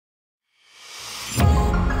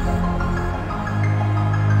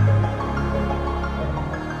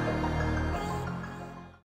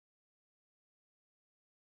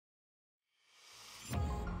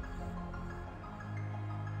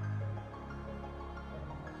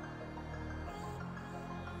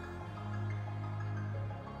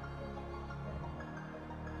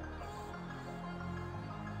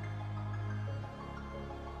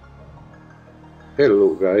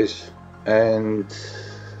Hello guys, and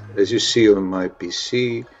as you see on my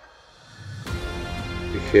PC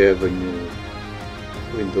we have a new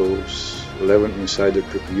Windows 11 Insider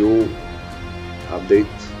Preview update,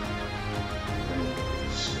 and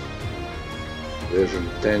it's version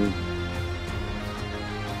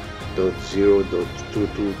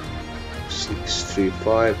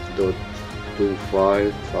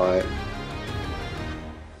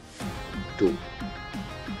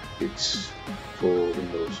It's for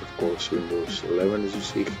Windows, of course, Windows 11, as you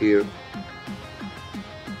see here.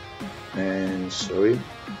 And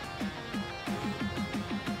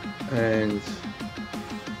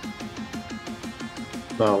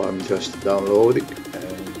now I'm just downloading,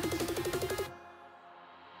 and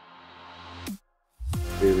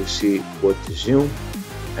we will see what is new.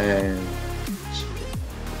 And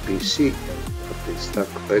PC and update stock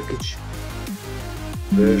package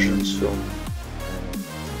versions on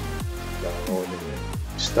downloading and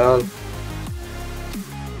install,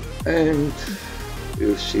 and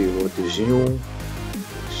we'll see what is new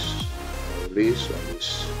this release on this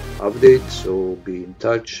update. So be in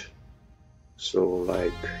touch. So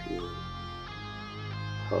like you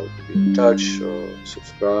how to be in touch, so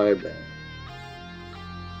subscribe and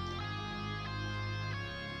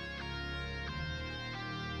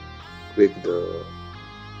click the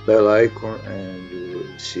bell icon, and you will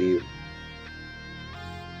receive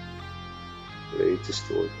latest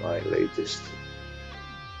or my latest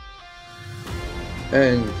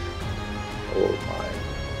and all my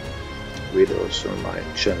videos on my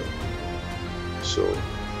channel. So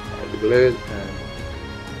I'll be glad, and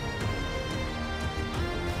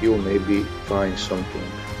you maybe find something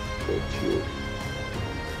that you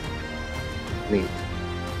need.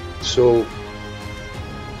 So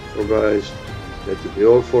guys, that will be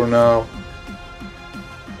all for now.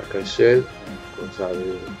 Like I said, because I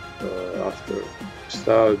will after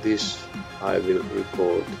start this, I will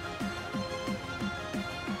record,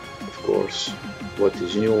 of course, what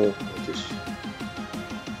is new, what is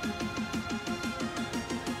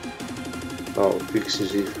how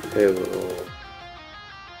fixes it have, or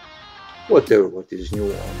whatever what is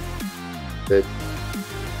new on that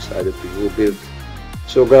side of the build.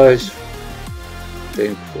 So guys, thank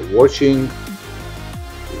you for watching.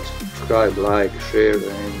 Please subscribe, like, share,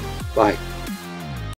 and bye.